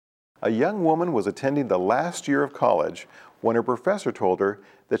A young woman was attending the last year of college when her professor told her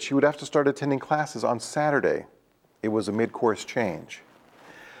that she would have to start attending classes on Saturday. It was a mid-course change.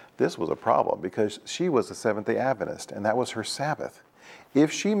 This was a problem because she was a Seventh-day Adventist, and that was her Sabbath.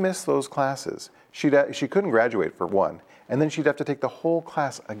 If she missed those classes, she couldn't graduate, for one, and then she'd have to take the whole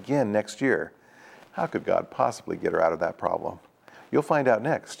class again next year. How could God possibly get her out of that problem? You'll find out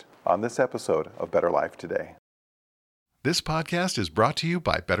next on this episode of Better Life Today. This podcast is brought to you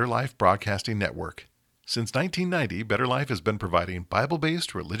by Better Life Broadcasting Network. Since 1990, Better Life has been providing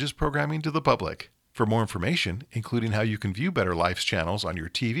Bible-based religious programming to the public. For more information, including how you can view Better Life's channels on your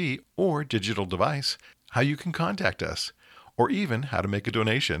TV or digital device, how you can contact us, or even how to make a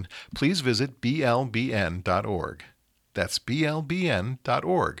donation, please visit blbn.org. That's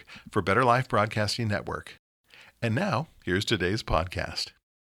blbn.org for Better Life Broadcasting Network. And now, here's today's podcast.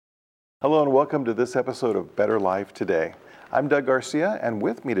 Hello and welcome to this episode of Better Life Today. I'm Doug Garcia, and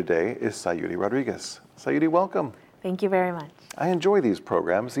with me today is Sayuri Rodriguez. Sayuri, welcome. Thank you very much. I enjoy these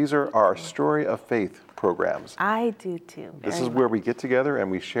programs. These are our Story of Faith programs. I do too. This is where we get together and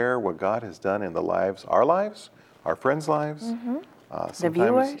we share what God has done in the lives, our friends' lives, the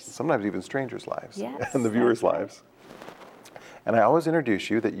viewers. Sometimes even strangers' lives, Yes, and the viewers' right. lives. And I always introduce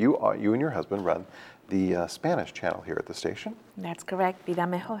you that you and your husband run the Spanish channel here at the station. That's correct. Vida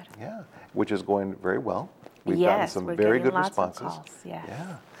Mejor. Yeah, which is going very well. We've Yes, gotten some we're very getting good lots of responses. calls, yes.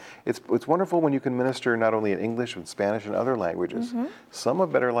 Yeah. It's wonderful when you can minister not only in English, but Spanish and other languages. Some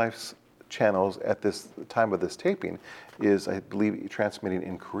of Better Life's channels at this time of this taping is, I believe, transmitting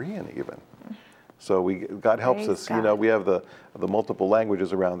in Korean even. So God helps Praise us. God. You know, we have the multiple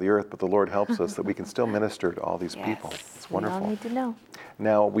languages around the earth, but the Lord helps us that we can still minister to all these people. It's wonderful. We all need to know.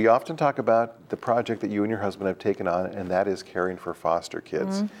 Now, we often talk about the project that you and your husband have taken on, and that is caring for foster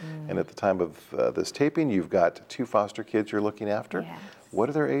kids. And at the time of this taping, you've got 2 foster kids you're looking after. Yes. What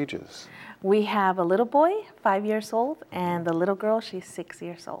are their ages? We have a little boy, 5 years old, and the little girl, she's 6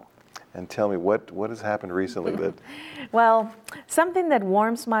 years old. And tell me, what has happened recently that... Well, something that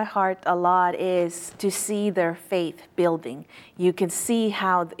warms my heart a lot is to see their faith building. You can see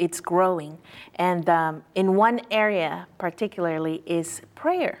how it's growing. And in one area particularly is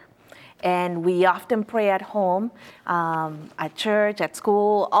prayer. And we often pray at home, at church, at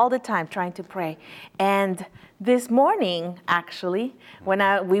school, all the time trying to pray. And this morning, actually,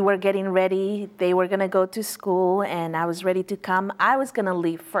 when we were getting ready, they were going to go to school and I was ready to come, I was going to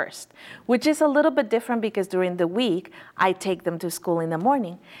leave first, which is a little bit different because during the week, I take them to school in the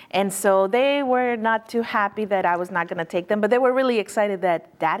morning. And so they were not too happy that I was not going to take them, but they were really excited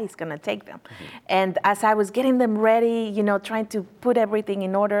that Daddy's going to take them. And as I was getting them ready, you know, trying to put everything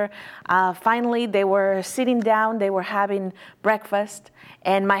in order, finally they were sitting down, they were having breakfast,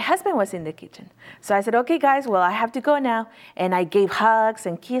 and my husband was in the kitchen. So I said, okay, guys, well, I have to go now. And I gave hugs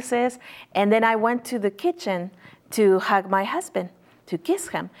and kisses. And then I went to the kitchen to hug my husband, to kiss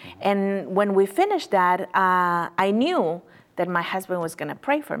him. And when we finished that, I knew that my husband was going to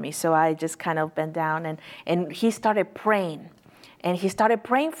pray for me. So I just kind of bent down and he started praying. And he started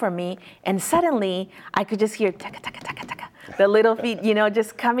praying for me. And suddenly I could just hear taka, taka, taka, taka, the little feet, you know,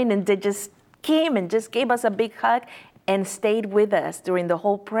 just coming, and they just came and just gave us a big hug and stayed with us during the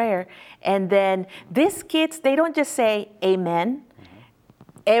whole prayer. And then these kids, they don't just say amen.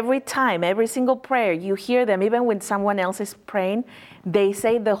 Every time, every single prayer, you hear them, even when someone else is praying, they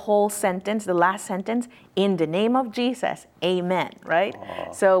say the whole sentence, the last sentence, in the name of Jesus, amen, right?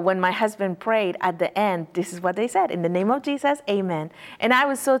 So when my husband prayed at the end, this is what they said, in the name of Jesus, amen. And I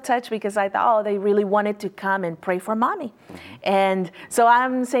was so touched because I thought, oh, they really wanted to come and pray for mommy. And so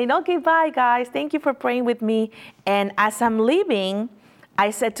I'm saying, okay, bye, guys. Thank you for praying with me. And as I'm leaving, I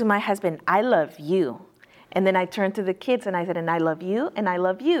said to my husband, I love you. And then I turned to the kids and I said, and I love you, and I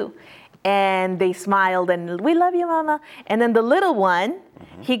love you. And they smiled and, we love you, Mama. And then the little one,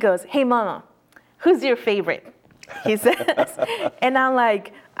 he goes, hey, Mama, who's your favorite? He says. And I'm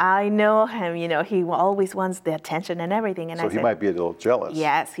like, I know him, you know, he always wants the attention and everything. And So I he said, might be a little jealous.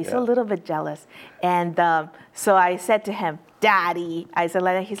 yes, he's a little bit jealous. And so I said to him, Daddy, I said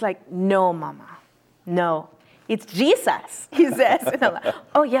like that. He's like, no, Mama, no. It's Jesus, he says. And I'm like,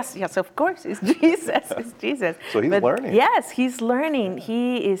 oh, yes, of course, it's Jesus, it's Jesus. So he's learning. Yes, he's learning.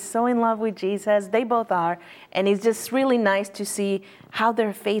 He is so in love with Jesus. They both are. And it's just really nice to see how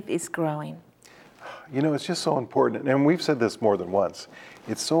their faith is growing. You know, it's just so important, and we've said this more than once.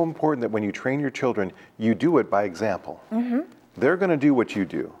 It's so important that when you train your children, you do it by example. They're going to do what you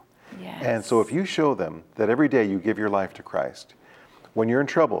do. Yes. And so if you show them that every day you give your life to Christ, when you're in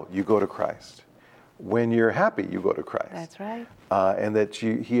trouble, you go to Christ. When you're happy, you go to Christ. That's right. And that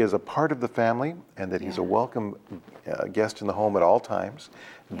he is a part of the family, and that he's a welcome guest in the home at all times.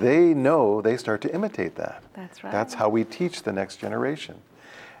 They know, they start to imitate that. That's right. That's how we teach the next generation.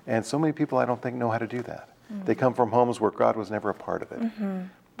 And so many people, I don't think, know how to do that. They come from homes where God was never a part of it.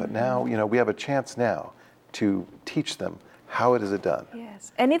 But now, we have a chance now to teach them how it is done.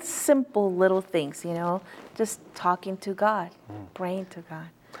 Yes. And it's simple little things, just talking to God, praying to God.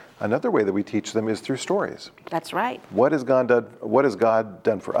 Another way that we teach them is through stories. That's right. What has God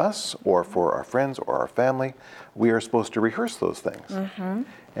done for us, or for our friends or our family? We are supposed to rehearse those things.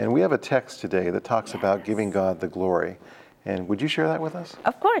 And we have a text today that talks about giving God the glory. And would you share that with us?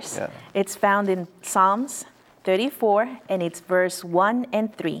 Of course. Yeah. It's found in Psalms 34, and it's verse 1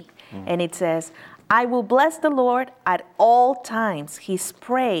 and 3. And it says, I will bless the Lord at all times. His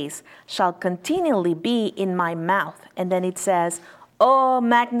praise shall continually be in my mouth. And then it says, oh,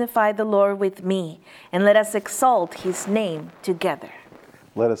 magnify the Lord with me, and let us exalt his name together.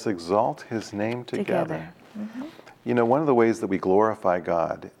 Let us exalt his name together. One of the ways that we glorify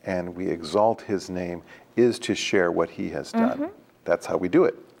God and we exalt his name is to share what he has done. That's how we do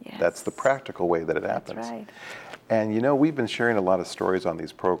it. Yes. That's the practical way that it happens. That's right. And we've been sharing a lot of stories on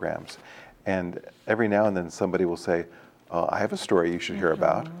these programs. And every now and then somebody will say, I have a story you should hear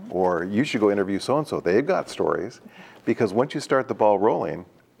about, or you should go interview so-and-so. They've got stories. Because once you start the ball rolling,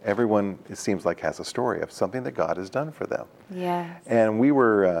 everyone, it seems like, has a story of something that God has done for them. Yes. And we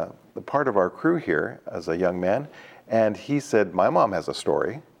were a part of our crew here as a young man, and he said, my mom has a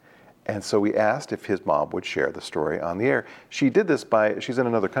story. And so we asked if his mom would share the story on the air. She did this she's in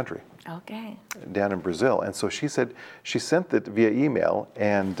another country. Okay. Down in Brazil. And so she said, she sent it via email,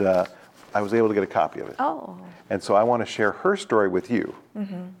 and I was able to get a copy of it. Oh. And so I want to share her story with you.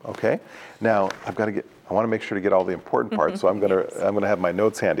 Okay? Now, I want to make sure to get all the important parts, so I'm going to have my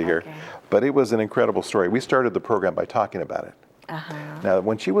notes handy here. But it was an incredible story. We started the program by talking about it. Now,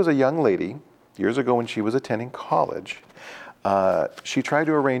 when she was a young lady, years ago when she was attending college, she tried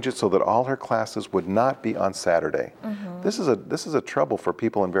to arrange it so that all her classes would not be on Saturday. This is a trouble for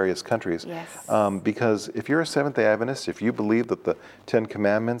people in various countries. Yes. Because if you're a Seventh-day Adventist, if you believe that the Ten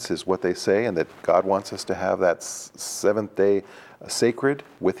Commandments is what they say, and that God wants us to have that seventh day sacred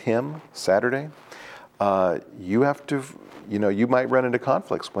with him, Saturday, you have to, you might run into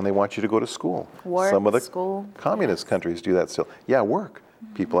conflicts when they want you to go to school. Work, Some of the school. communist countries do that still. Yeah, work.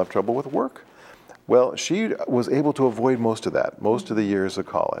 People have trouble with work. Well, she was able to avoid most of that, most of the years of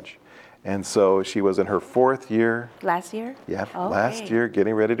college. And so she was in her 4th year. Last year? Yeah, Okay. last year,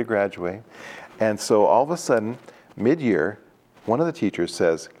 getting ready to graduate. And so all of a sudden, mid-year, one of the teachers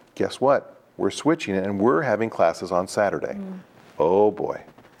says, guess what? We're switching it, and we're having classes on Saturday. Oh boy,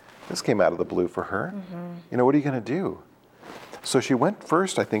 this came out of the blue for her. What are you going to do? So she went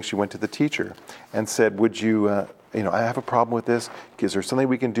first, I think she went to the teacher and said, would you, I have a problem with this. Is there something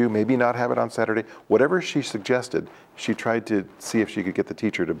we can do? Maybe not have it on Saturday. Whatever she suggested, she tried to see if she could get the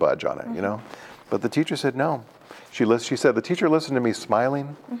teacher to budge on it, But the teacher said no. She said, the teacher listened to me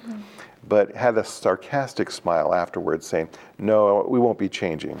smiling, but had a sarcastic smile afterwards saying, no, we won't be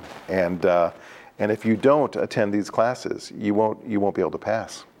changing. And if you don't attend these classes, you won't be able to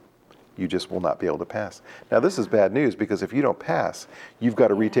pass. You just will not be able to pass. Now, this is bad news, because if you don't pass, you've got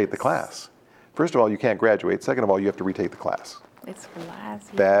to retake the class. First of all, you can't graduate. Second of all, you have to retake the class. It's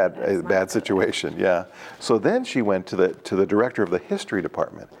last year. Bad situation, yeah. So then she went to the director of the history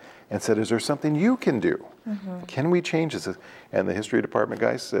department and said, is there something you can do? Can we change this? And the history department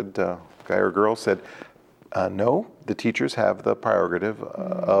guy or girl said, no, the teachers have the prerogative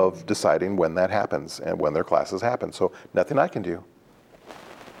of deciding when that happens and when their classes happen. So nothing I can do.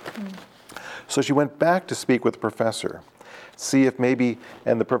 So she went back to speak with the professor, see if maybe,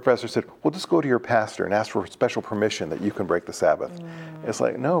 and the professor said, well, just go to your pastor and ask for special permission that you can break the Sabbath. It's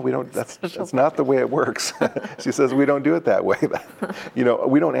like, no, we don't, that's not the way it works. She says, we don't do it that way.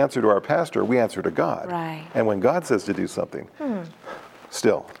 We don't answer to our pastor, we answer to God. Right. And when God says to do something,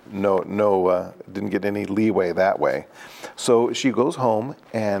 still, no, didn't get any leeway that way. So she goes home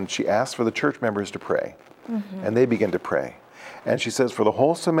and she asks for the church members to pray. And they begin to pray. And she says for the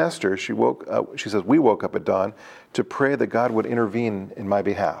whole semester, she says, we woke up at dawn to pray that God would intervene in my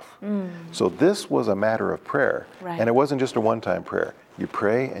behalf. So this was a matter of prayer. Right. And it wasn't just a one-time prayer. You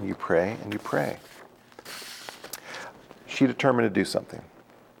pray and you pray and you pray. She determined to do something.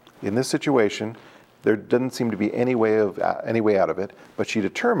 In this situation, there doesn't seem to be any way out of it, but she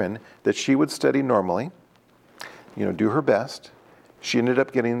determined that she would study normally, do her best. She ended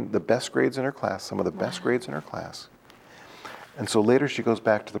up getting the best grades in her class, some of the best grades in her class. And so later she goes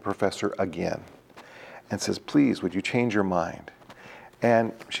back to the professor again and says, please, would you change your mind?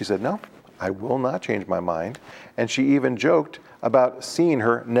 And she said, no, I will not change my mind. And she even joked about seeing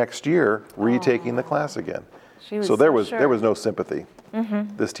her next year retaking the class again. She was So there sure. was no sympathy.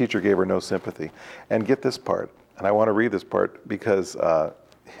 This teacher gave her no sympathy. And get this part, and I want to read this part because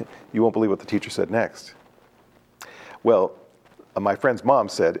you won't believe what the teacher said next. Well, my friend's mom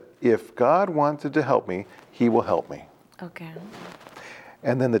said, if God wanted to help me, he will help me. Okay.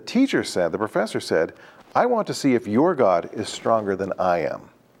 And then the teacher said, the professor said, I want to see if your God is stronger than I am.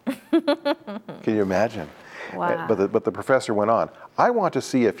 Can you imagine? Wow. But the professor went on, I want to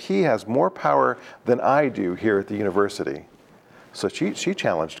see if he has more power than I do here at the university. So she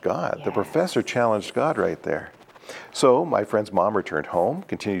challenged God. Yes. The professor challenged God right there. So my friend's mom returned home,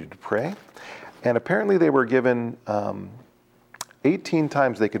 continued to pray, and apparently they were given 18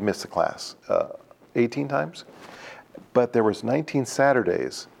 times they could miss the class. 18 times? But there was 19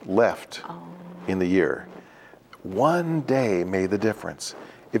 Saturdays left in the year. One day made the difference.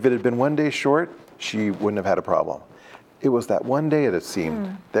 If it had been one day short, she wouldn't have had a problem. It was that one day, it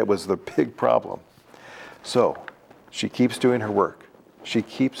seemed, that was the big problem. So she keeps doing her work. She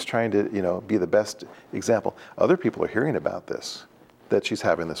keeps trying to, be the best example. Other people are hearing about this, that she's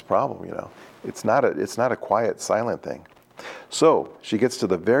having this problem, It's not a quiet, silent thing. So she gets to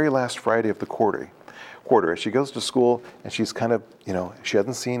the very last Friday of the quarter. She goes to school and she's kind of, she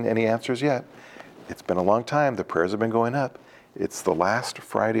hasn't seen any answers yet. It's been a long time. The prayers have been going up. It's the last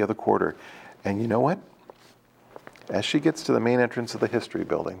Friday of the quarter. And you know what? As she gets to the main entrance of the history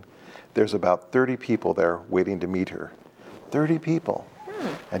building, there's about 30 people there waiting to meet her. 30 people.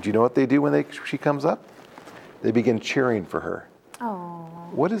 And do you know what they do when she comes up? They begin cheering for her. Oh.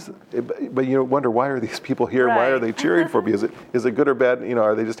 What is? But you wonder, why are these people here? Why are Right. they cheering for me? Is it good or bad?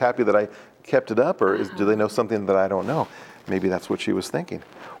 Are they just happy that I kept it up, or do they know something that I don't know? Maybe that's what she was thinking.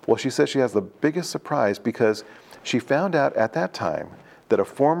 Well, she says she has the biggest surprise because she found out at that time that a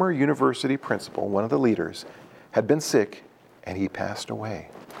former university principal, one of the leaders, had been sick and he passed away.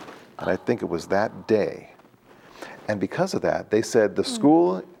 And I think it was that day. And because of that, they said the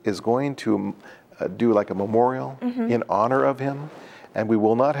school is going to do like a memorial in honor of him. And we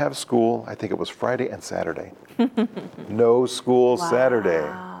will not have school, I think it was Friday and Saturday. No school Saturday.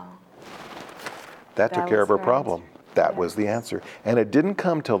 That took care of her was problem. That was the answer. And it didn't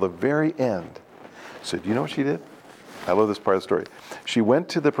come till the very end. So do you know what she did? I love this part of the story. She went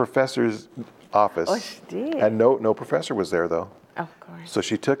to the professor's office. Oh, she did? And no professor was there, though. Of course. So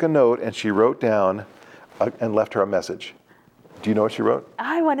she took a note and she wrote down and left her a message. Do you know what she wrote?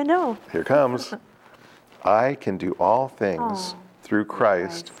 I want to know. Here comes. I can do all things through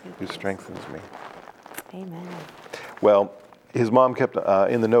Christ who strengthens me. Amen. Well, his mom kept,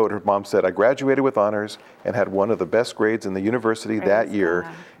 in the note, her mom said, I graduated with honors and had one of the best grades in the university that Praise year.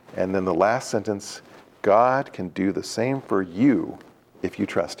 God. And then the last sentence, God can do the same for you if you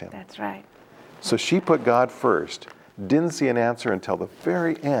trust him. That's right. So she put God first, didn't see an answer until the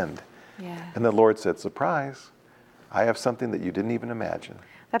very end. Yeah. And the Lord said, surprise, I have something that you didn't even imagine.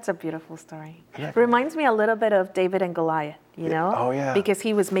 That's a beautiful story. Yeah. Reminds me a little bit of David and Goliath, you know? Oh, yeah. Because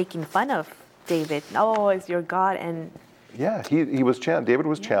he was making fun of David. Oh, it's your God. And Yeah, he was David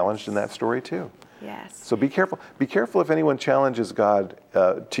was challenged in that story too. yes. So be careful. Be careful if anyone challenges God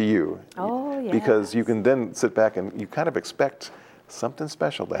to you. Oh, yes. Because you can then sit back and you kind of expect something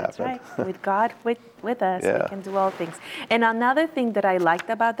special to That's happen. right. With God with us, Yeah. we can do all things. And another thing that I liked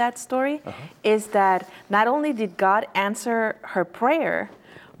about that story is that not only did God answer her prayer,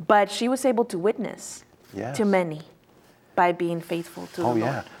 but she was able to witness Yes. to many by being faithful to the Oh Lord.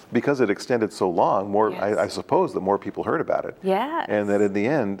 yeah, because it extended so long. More, Yes. I suppose that more people heard about it. Yes. And that in the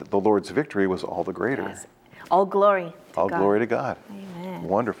end, the Lord's victory was all the greater. Yes. All glory to All God. glory to God. Amen.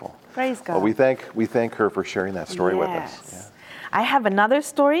 Wonderful. Praise God. Well, we thank her for sharing that story with us. Yes. I have another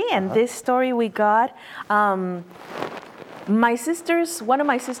story, and this story we got. One of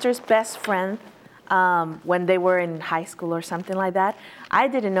my sister's best friend, when they were in high school or something like that, I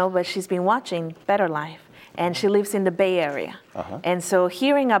didn't know, but she's been watching Better Life, and she lives in the Bay Area. And so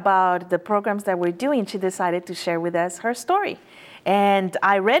hearing about the programs that we're doing, she decided to share with us her story. And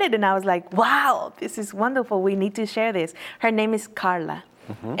I read it and I was like, wow, this is wonderful. We need to share this. Her name is Carla.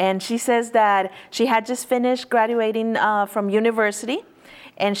 And she says that she had just finished graduating from university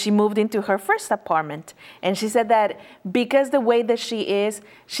and she moved into her first apartment. And she said that because the way that she is,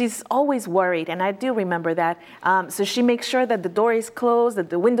 she's always worried. And I do remember that. So she makes sure that the door is closed, that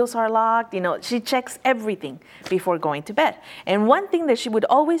the windows are locked. She checks everything before going to bed. And one thing that she would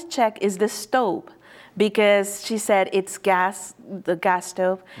always check is the stove, because she said it's the gas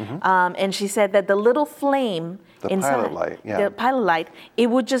stove. And she said that the little flame The inside. pilot light, yeah. The pilot light, it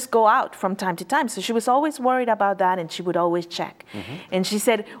would just go out from time to time. So she was always worried about that, and she would always check. And she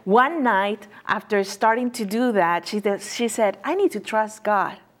said one night after starting to do that, she said, I need to trust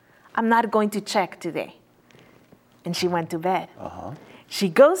God. I'm not going to check today. And she went to bed. She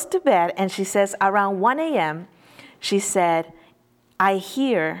goes to bed, and she says around 1 a.m., she said, I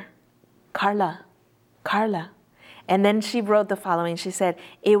hear Carla, Carla. And then she wrote the following. She said,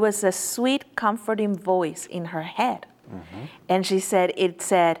 it was a sweet, comforting voice in her head. And she said, it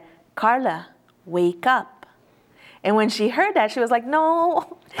said, Carla, wake up. And when she heard that, she was like,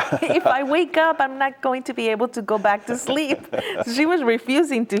 no, if I wake up, I'm not going to be able to go back to sleep. So she was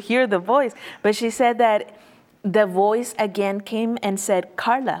refusing to hear the voice. But she said that the voice again came and said,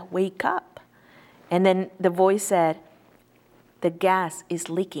 Carla, wake up. And then the voice said, the gas is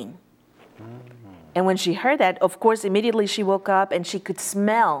leaking. And when she heard that, of course, immediately she woke up and she could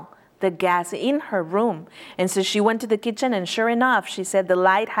smell the gas in her room. And so she went to the kitchen, and sure enough, she said the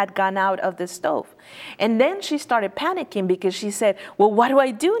light had gone out of the stove. And then she started panicking because she said, well, what do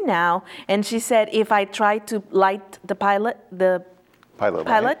I do now? And she said, if I try to light the pilot,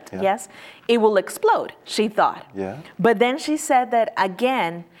 Light, yeah. yes, it will explode, she thought. Yeah. But then she said that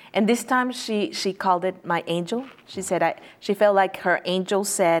again, and this time she called it my angel. She said she felt like her angel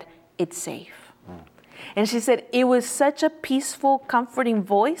said, it's safe. And she said it was such a peaceful, comforting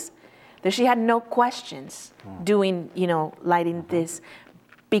voice that she had no questions doing, lighting this,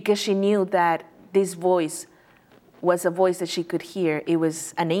 because she knew that this voice was a voice that she could hear. It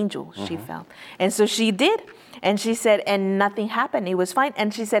was an angel, she felt. And so she did. And she said, and nothing happened. It was fine.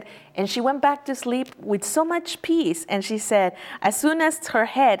 And she said, and she went back to sleep with so much peace. And she said, as soon as her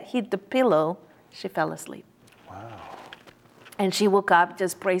head hit the pillow, she fell asleep. Wow. And she woke up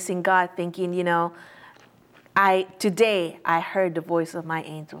just praising God, thinking, today I heard the voice of my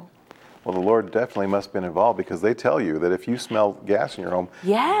angel. Well, the Lord definitely must have been involved, because they tell you that if you smell gas in your home,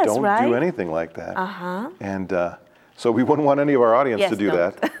 Yes, don't right? do anything like that. And so we wouldn't want any of our audience to do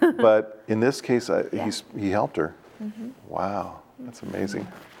don't. that. But in this case, he helped her. Wow, that's amazing.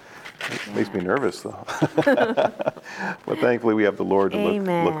 It makes me nervous, though. But thankfully, we have the Lord to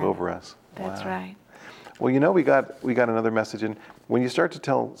look over us. That's right. Well, we got another message in. When you start to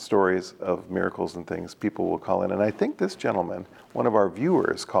tell stories of miracles and things, people will call in. And I think this gentleman, one of our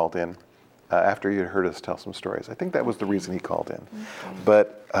viewers, called in after he had heard us tell some stories. I think that was the reason he called in.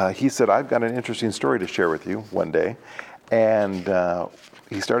 But he said, I've got an interesting story to share with you one day. And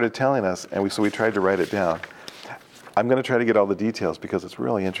he started telling us, and so we tried to write it down. I'm going to try to get all the details because it's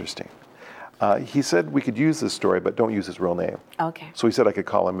really interesting. He said we could use this story, but don't use his real name. Okay. So he said I could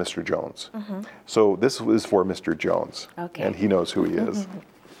call him Mr. Jones. So this is for Mr. Jones. Okay. And he knows who he is.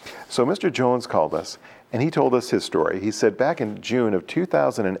 So Mr. Jones called us, and he told us his story. He said back in June of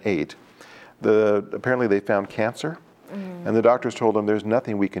 2008, apparently they found cancer, and the doctors told him there's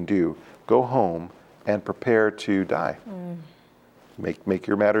nothing we can do. Go home and prepare to die. Make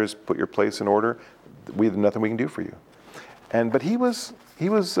your matters, put your place in order. There's nothing we can do for you. But he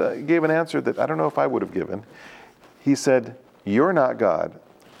gave an answer that I don't know if I would have given. He said, you're not God.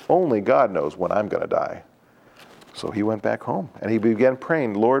 Only God knows when I'm going to die. So he went back home and he began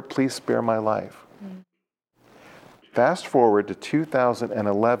praying, Lord, please spare my life. Fast forward to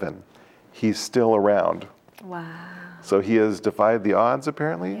 2011, he's still around. Wow. So he has defied the odds,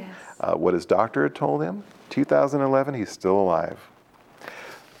 apparently. Yes. What his doctor had told him, 2011, he's still alive.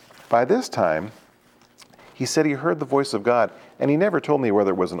 By this time, he said he heard the voice of God, and he never told me whether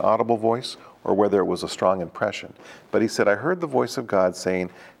it was an audible voice or whether it was a strong impression. But he said, I heard the voice of God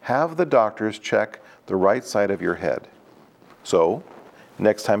saying, have the doctors check the right side of your head. So,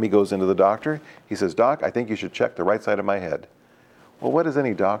 next time he goes into the doctor, he says, Doc, I think you should check the right side of my head. Well, what is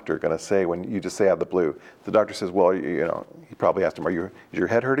any doctor going to say when you just say out of the blue? The doctor says, well, he probably asked him, is your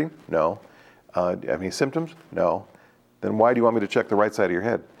head hurting? No. Do you have any symptoms? No. Then why do you want me to check the right side of your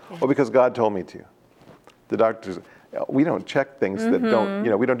head? Well, because God told me to. The doctors, we don't check things that don't,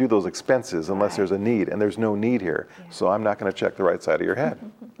 we don't do those expenses unless there's a need, and there's no need here. So I'm not going to check the right side of your head.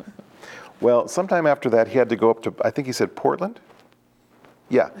 Well, sometime after that, he had to go up to, I think he said Portland?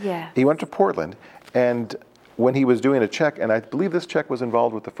 Yeah. He went to Portland, and when he was doing a check, and I believe this check was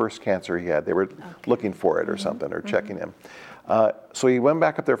involved with the first cancer he had. They were looking for it or something, or checking him. So he went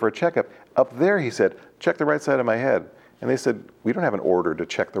back up there for a checkup. Up there, he said, check the right side of my head. And they said, we don't have an order to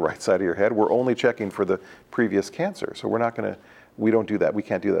check the right side of your head. We're only checking for the previous cancer. So we don't do that. We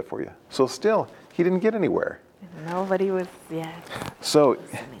can't do that for you. So still, he didn't get anywhere. Nobody was, So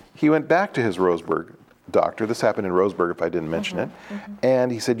he went back to his Roseburg doctor. This happened in Roseburg, if I didn't mention it.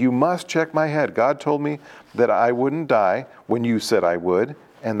 And he said, you must check my head. God told me that I wouldn't die when you said I would.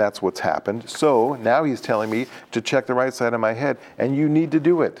 and that's what's happened. So now he's telling me to check the right side of my head, and you need to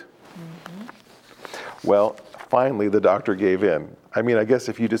do it. Well, finally the doctor gave in. I mean, I guess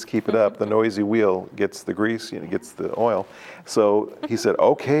if you just keep it up, the noisy wheel gets the grease, gets the oil. So he said,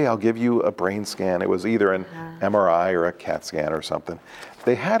 okay, I'll give you a brain scan. It was either an MRI or a CAT scan or something.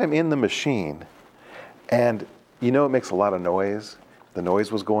 They had him in the machine, and it makes a lot of noise. The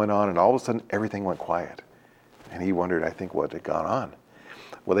noise was going on, and all of a sudden everything went quiet. And he wondered, I think, what had gone on.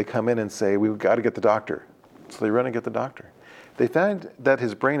 Well, they come in and say, we've got to get the doctor. So they run and get the doctor. They find that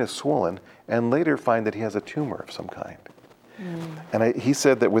his brain is swollen, and later find that he has a tumor of some kind. And he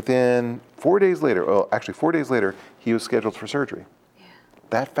said that within 4 days later, 4 days later, he was scheduled for surgery. Yeah.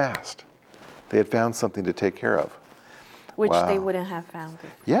 That fast. They had found something to take care of. Which Wow. they wouldn't have found it.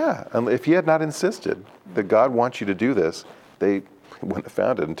 Yeah, if he had not insisted that God wants you to do this, they wouldn't have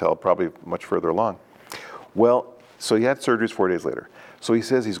found it until probably much further along. Well, so he had surgeries 4 days later. So he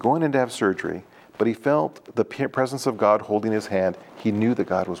says he's going in to have surgery, but he felt the presence of God holding his hand. He knew that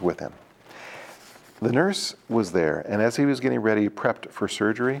God was with him. The nurse was there, and as he was getting ready, prepped for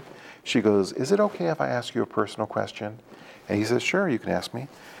surgery, she goes, is it okay if I ask you a personal question? And he says, sure, you can ask me.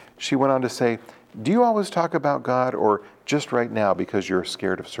 She went on to say, do you always talk about God, or just right now because you're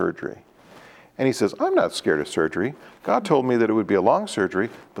scared of surgery? And he says, I'm not scared of surgery. God told me that it would be a long surgery,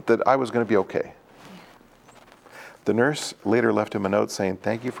 but that I was going to be okay. The nurse later left him a note saying,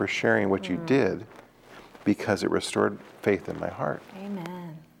 thank you for sharing what you did, because it restored faith in my heart.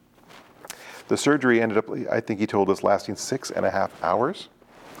 Amen. The surgery ended up, I think he told us, lasting 6.5 hours.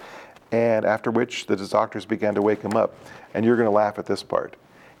 And after which the doctors began to wake him up. And you're going to laugh at this part.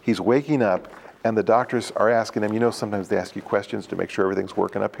 He's waking up, and the doctors are asking him, sometimes they ask you questions to make sure everything's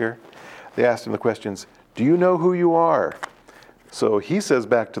working up here. They asked him the questions, do you know who you are? So he says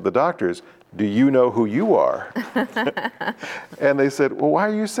back to the doctors, do you know who you are? And they said, well, why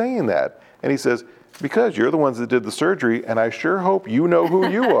are you saying that? And he says, because you're the ones that did the surgery, and I sure hope you know who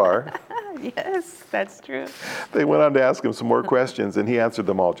you are. Yes, that's true. They went on to ask him some more questions, and he answered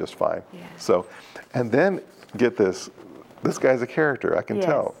them all just fine. Yeah. So, and then, get this guy's a character, I can Yes.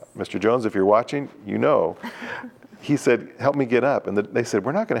 tell. Mr. Jones, if you're watching, He said, help me get up. And they said,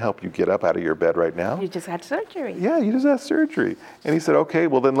 we're not going to help you get up out of your bed right now. You just had surgery. Yeah, you just had surgery. And he said, okay,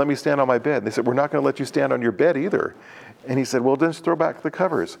 well then let me stand on my bed. And they said, we're not going to let you stand on your bed either. And he said, well, then just throw back the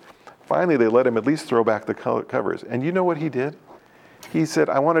covers. Finally, they let him at least throw back the covers. And you know what he did? He said,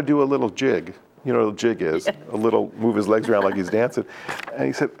 I want to do a little jig. You know what a jig is? Yes. A little, move his legs around like he's dancing. And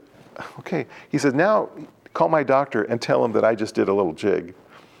he said, okay. He said, now call my doctor and tell him that I just did a little jig.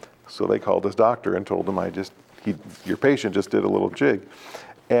 So they called his doctor and told him, your patient just did a little jig.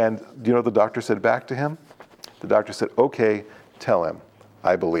 And do you know what the doctor said back to him? The doctor said, okay, tell him,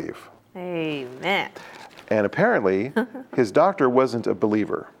 I believe. Amen. And apparently, his doctor wasn't a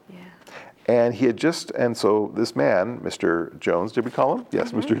believer. Yeah. And he had and so this man, Mr. Jones, did we call him?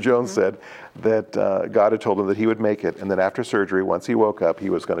 Yes, Mr. Jones said that God had told him that he would make it. And then after surgery, once he woke up, he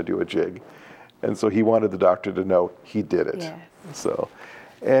was going to do a jig. And so he wanted the doctor to know he did it. Yes. So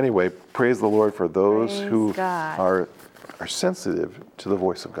anyway, praise the Lord for those Praise who God. are sensitive to the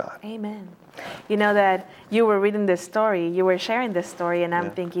voice of God. Amen. You know that you were reading this story, you were sharing this story, and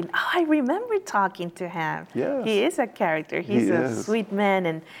I'm thinking, I remember talking to him. Yes. He is a character. He's He a is. sweet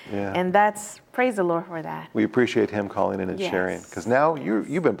man, and that's, praise the Lord for that. We appreciate him calling in and Yes. sharing. Because now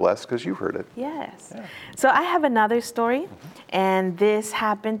you've been blessed because you've heard it. Yes. Yeah. So I have another story, and this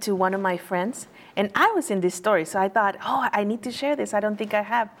happened to one of my friends, and I was in this story, so I thought, I need to share this. I don't think I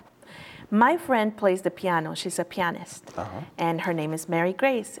have. My friend plays the piano. She's a pianist, and her name is Mary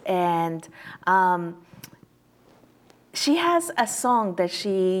Grace. And she has a song that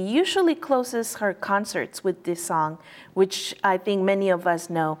she usually closes her concerts with this song, which I think many of us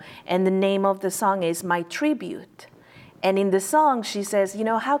know. And the name of the song is My Tribute. And in the song, she says,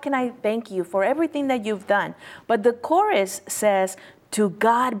 how can I thank you for everything that you've done? But the chorus says, to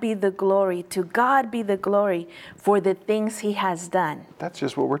God be the glory, to God be the glory for the things he has done. That's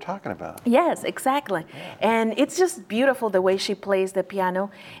just what we're talking about. Yes, exactly. Yeah. And it's just beautiful the way she plays the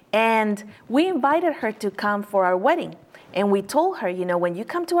piano. And we invited her to come for our wedding. And we told her, when you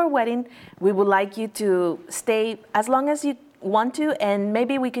come to our wedding, we would like you to stay as long as you want to, and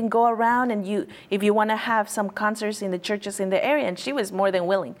maybe we can go around, and if you want to have some concerts in the churches in the area. And she was more than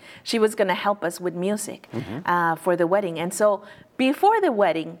willing. She was going to help us with music for the wedding. And so before the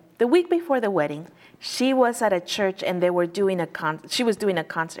wedding, the week before the wedding, she was at a church and they were doing she was doing a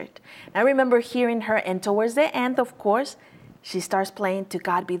concert. I remember hearing her, and towards the end, of course, she starts playing To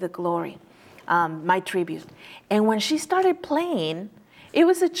God Be the Glory, My Tribute. And when she started playing, it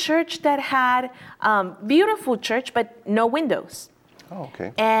was a church that had beautiful church, but no windows. Oh,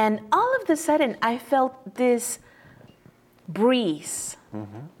 okay. And all of a sudden, I felt this breeze,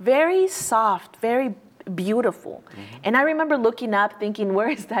 very soft, very beautiful. And I remember looking up thinking, where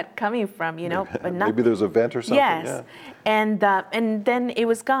is that coming from, but not. Maybe there's a vent or something. Yes. Yeah. And then it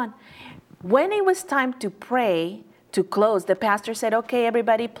was gone. When it was time to pray, to close, the pastor said, okay,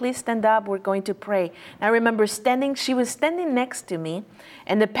 everybody, please stand up. We're going to pray. And I remember she was standing next to me,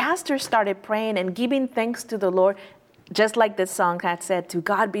 and the pastor started praying and giving thanks to the Lord, just like the song had said, to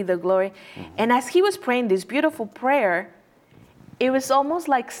God be the glory. And as he was praying this beautiful prayer, it was almost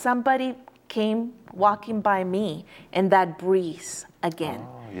like somebody came walking by me, and that breeze again.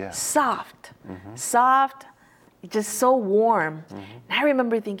 Oh, yeah. Soft, just so warm. And I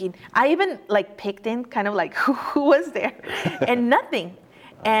remember thinking, I even picked in kind of like who was there, and nothing.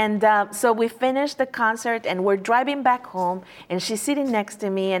 And so we finished the concert, and we're driving back home, and she's sitting next to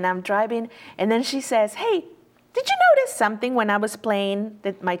me, and I'm driving, and then she says, hey, did you notice something when I was playing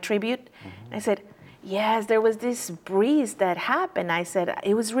my tribute? And I said, yes, there was this breeze that happened. I said,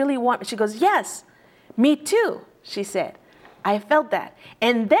 it was really warm. She goes, yes, me too, she said. I felt that.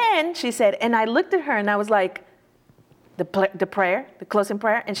 And then she said, and I looked at her and I was like, the closing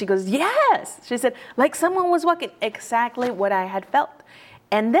prayer? And she goes, yes. She said, like someone was walking, exactly what I had felt.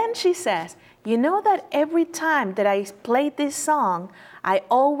 And then she says, you know that every time that I played this song, I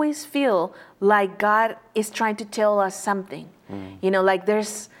always feel like God is trying to tell us something. Like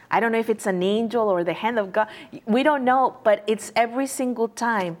there's, I don't know if it's an angel or the hand of God. We don't know, but it's every single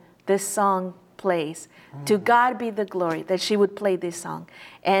time this song plays. To God be the glory that she would play this song.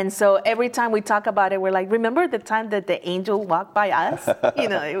 And so every time we talk about it, we're like, remember the time that the angel walked by us?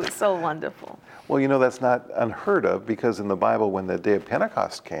 It was so wonderful. Well, that's not unheard of, because in the Bible, when the day of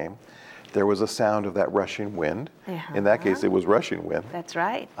Pentecost came, there was a sound of that rushing wind. In that case, it was rushing wind. That's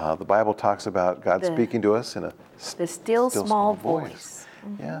right. The Bible talks about God speaking to us in a the still small voice.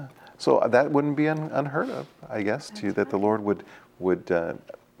 Yeah. So that wouldn't be unheard of, I guess, that the Lord would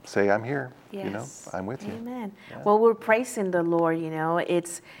say, I'm here. Yes. I'm with you. Amen. Yeah. Well, we're praising the Lord.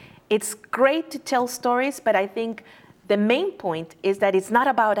 It's great to tell stories, but I think the main point is that it's not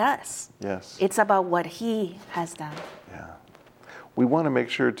about us. Yes. It's about what He has done. Yeah. We want to make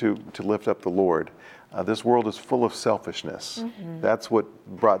sure to lift up the Lord. This world is full of selfishness. That's what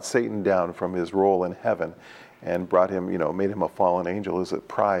brought Satan down from his role in heaven and brought him, made him a fallen angel, is it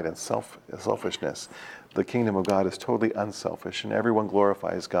pride and selfishness. The kingdom of God is totally unselfish, and everyone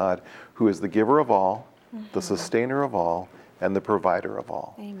glorifies God, who is the giver of all, the sustainer of all, and the provider of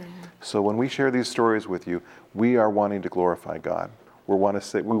all. Amen. So when we share these stories with you, we are wanting to glorify God. We want to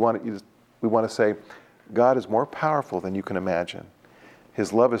say, God is more powerful than you can imagine.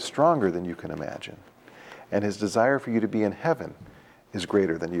 His love is stronger than you can imagine. And His desire for you to be in heaven is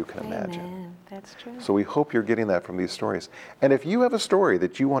greater than you can imagine. Amen. That's true. So we hope you're getting that from these stories. And if you have a story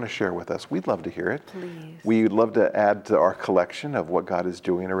that you want to share with us, we'd love to hear it. Please. We'd love to add to our collection of what God is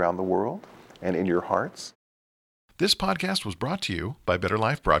doing around the world and in your hearts. This podcast was brought to you by Better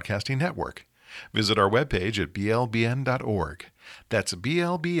Life Broadcasting Network. Visit our webpage at blbn.org. That's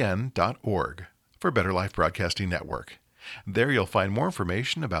blbn.org for Better Life Broadcasting Network. There you'll find more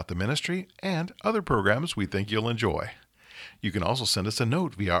information about the ministry and other programs we think you'll enjoy. You can also send us a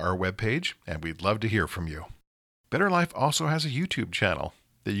note via our webpage, and we'd love to hear from you. Better Life also has a YouTube channel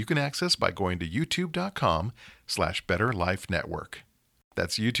that you can access by going to youtube.com/betterlifenetwork.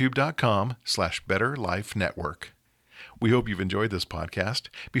 That's youtube.com/betterlifenetwork. We hope you've enjoyed this podcast.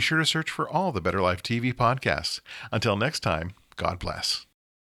 Be sure to search for all the Better Life TV podcasts. Until next time, God bless.